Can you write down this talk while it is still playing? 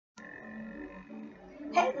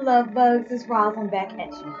Hey love bugs, it's Roslynn back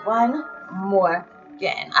at you one more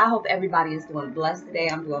again. I hope everybody is doing blessed today.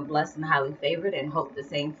 I'm doing blessed and highly favored and hope the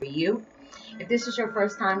same for you. If this is your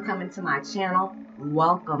first time coming to my channel,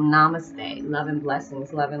 welcome, namaste. Love and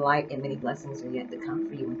blessings, love and light, and many blessings are yet to come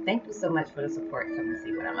for you. And thank you so much for the support. Come and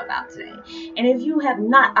see what I'm about today. And if you have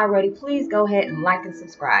not already, please go ahead and like and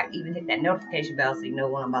subscribe. Even hit that notification bell so you know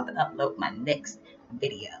when I'm about to upload my next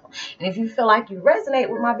video. And if you feel like you resonate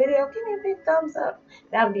with my video, give me a big thumbs up.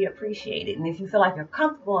 That would be appreciated. And if you feel like you're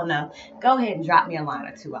comfortable enough, go ahead and drop me a line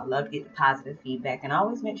or two. I love to get the positive feedback, and I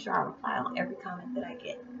always make sure I reply on every comment that I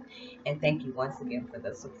get. And thank you once again for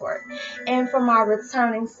the support. And for my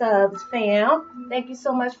returning subs fam, thank you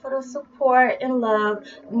so much for the support and love.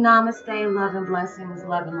 Namaste, love and blessings,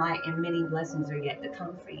 love and light, and many blessings are yet to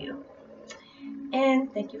come for you.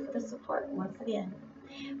 And thank you for the support once again.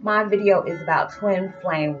 My video is about Twin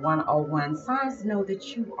Flame 101. Signs to know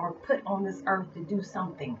that you are put on this earth to do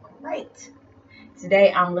something great.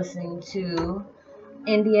 Today I'm listening to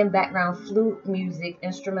Indian background flute music,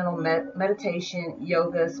 instrumental meditation,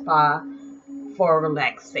 yoga, spa for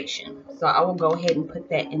relaxation. So I will go ahead and put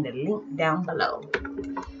that in the link down below.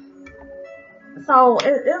 So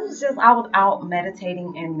it was just, I was out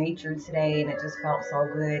meditating in nature today and it just felt so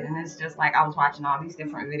good. And it's just like I was watching all these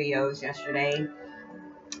different videos yesterday.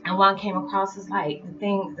 And one came across is like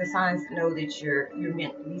the signs to know that you're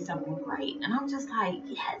meant to be something great. And I'm just like,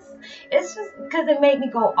 yes. It's just because it made me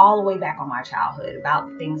go all the way back on my childhood about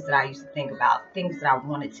the things that I used to think about, things that I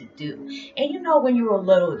wanted to do. And you know, when you were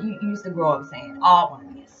little, you used to grow up saying, oh, I want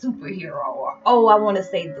to be a superhero, or oh, I want to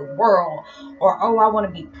save the world, or oh, I want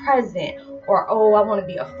to be president, or oh, I want to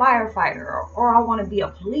be a firefighter, or I want to be a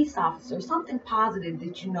police officer, something positive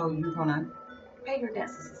that you know you're gonna pay your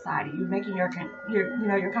debts to society. You're making your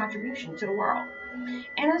contribution to the world.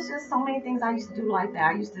 And it's just so many things I used to do like that.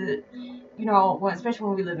 I used to, especially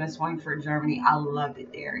when we lived in Swangford, Germany, I loved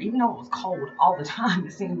it there. Even though it was cold all the time,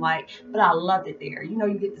 it seemed like, but I loved it there. You know,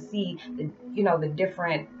 you get to see the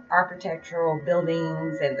different architectural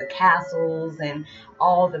buildings and the castles and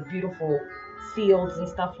all the beautiful fields and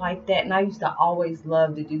stuff like that. And I used to always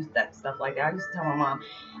love to do stuff like that. I used to tell my mom,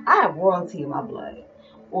 I have royalty in my blood.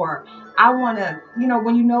 Or I want to,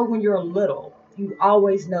 when you're little, you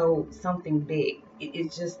always know something big.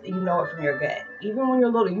 It's just, you know it from your gut. Even when you're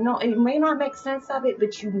little, it may not make sense of it,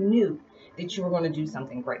 but you knew that you were going to do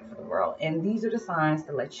something great for the world. And these are the signs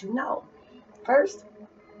to let you know. First,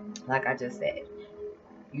 like I just said,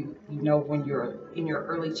 you know when you're in your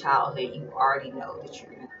early childhood, you already know that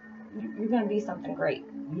you're going to be something great.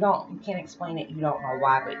 You can't explain it. You don't know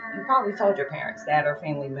why, but you probably told your parents that, or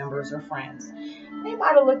family members or friends. They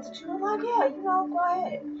might have looked at you and like, yeah, go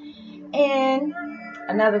ahead. And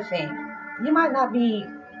another thing, you might not be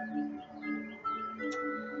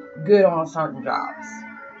good on certain jobs.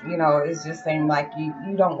 It's just saying like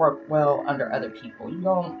you don't work well under other people. You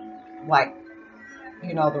don't like,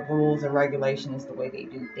 the rules and regulations, the way they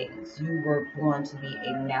do things. You were born to be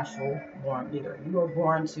a natural born leader. You were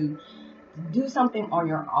born to do something on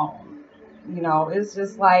your own. It's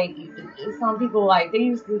just like some people, like, they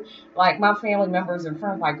used to, like, my family members and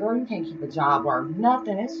friends, like, girl, you can't keep a job or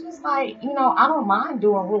nothing. It's just like, I don't mind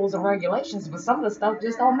doing rules and regulations, but some of the stuff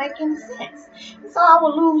just don't make any sense. So I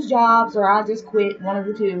would lose jobs, or I just quit, one of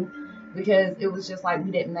the two, because it was just like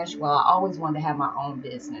we didn't mesh well. I always wanted to have my own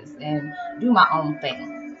business and do my own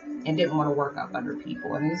thing and didn't want to work up under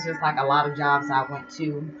people. And it's just like a lot of jobs I went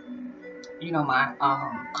to,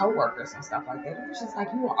 my co-workers and stuff like that. It was just like,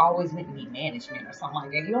 you were always meant to be management or something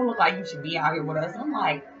like that. You don't look like you should be out here with us. I'm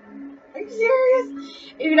like, are you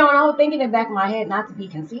serious? And I was thinking in the back of my head, not to be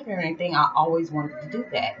conceited or anything, I always wanted to do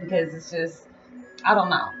that because it's just, I don't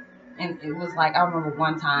know. And it was like, I remember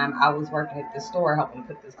one time I was working at this store, helping to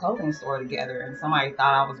put this clothing store together, and somebody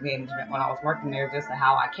thought I was management when I was working there, just to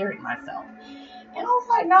how I carried myself. And I was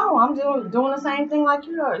like, no, I'm doing the same thing like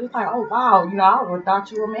you are. It's like, oh, wow, I would have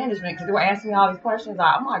thought you were management, because they were asking me all these questions.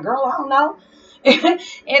 I'm like, girl, I don't know.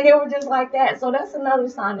 And they were just like that. So that's another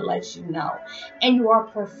sign to let you know. And you are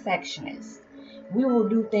a perfectionist. We will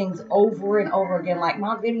do things over and over again. Like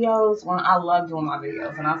my videos, I love doing my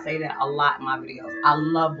videos. And I say that a lot in my videos. I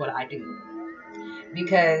love what I do.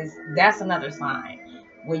 Because that's another sign.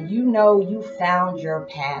 When you know you found your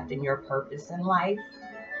path and your purpose in life,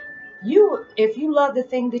 if you love the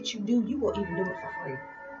thing that you do, you will even do it for free.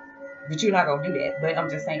 But you're not going to do that. But I'm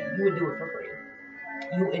just saying, you would do it for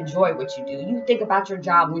free. You enjoy what you do. You think about your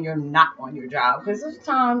job when you're not on your job. Because there's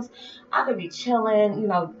times I could be chilling,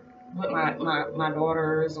 with my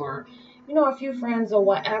daughters, or, a few friends or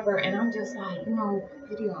whatever, and I'm just like,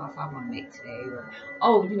 video off I want to make today, or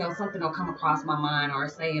oh, something will come across my mind or a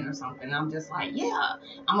saying or something. I'm just like, yeah,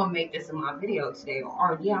 I'm gonna make this in my video today,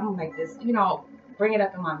 or yeah, I'm gonna make this, bring it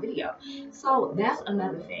up in my video. So that's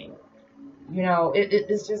another thing.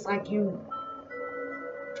 It's just like you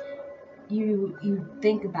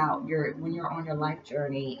think about when you're on your life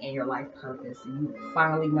journey and your life purpose, and you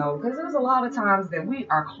finally know, because there's a lot of times that we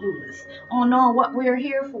are clueless on knowing what we're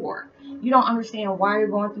here for. You don't understand why you're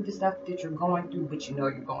going through the stuff that you're going through, but you know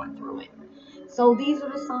you're going through it. So these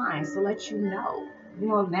are the signs to let you know.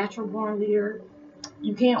 Natural born leader,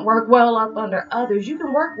 you can't work well up under others. You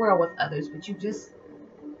can work well with others, but you just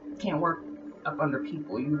can't work up under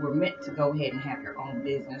people. You were meant to go ahead and have your own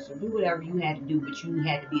business or do whatever you had to do, but you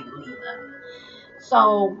had to be the leader.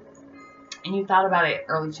 So, and you thought about it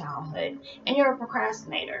early childhood, and you're a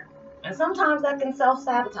procrastinator. And sometimes that can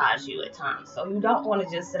self-sabotage you at times. So you don't want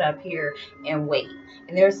to just sit up here and wait.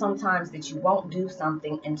 And there's sometimes that you won't do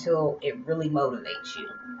something until it really motivates you.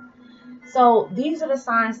 So these are the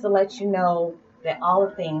signs to let you know that all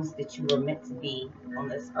the things that you were meant to be on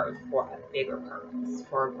this earth for a bigger purpose,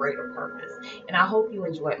 for a greater purpose. And I hope you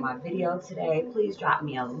enjoyed my video today. Please drop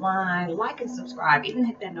me a line, like and subscribe, even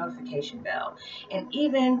hit that notification bell, and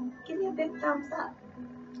even give me a big thumbs up.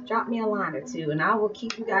 Drop me a line or two, and I will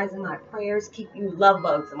keep you guys in my prayers, keep you love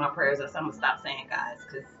bugs in my prayers. That's what I'm going to stop saying, guys,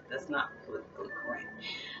 because that's not politically correct.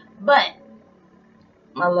 But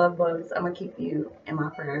my love bugs, I'm going to keep you in my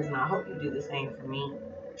prayers, and I hope you do the same for me.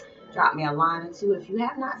 Drop me a line or two. If you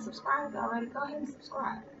have not subscribed already, go ahead and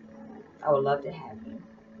subscribe. I would love to have you.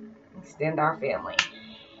 Extend our family.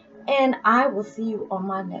 And I will see you on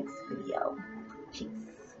my next video. Peace.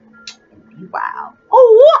 And be wild.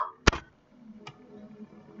 Oh!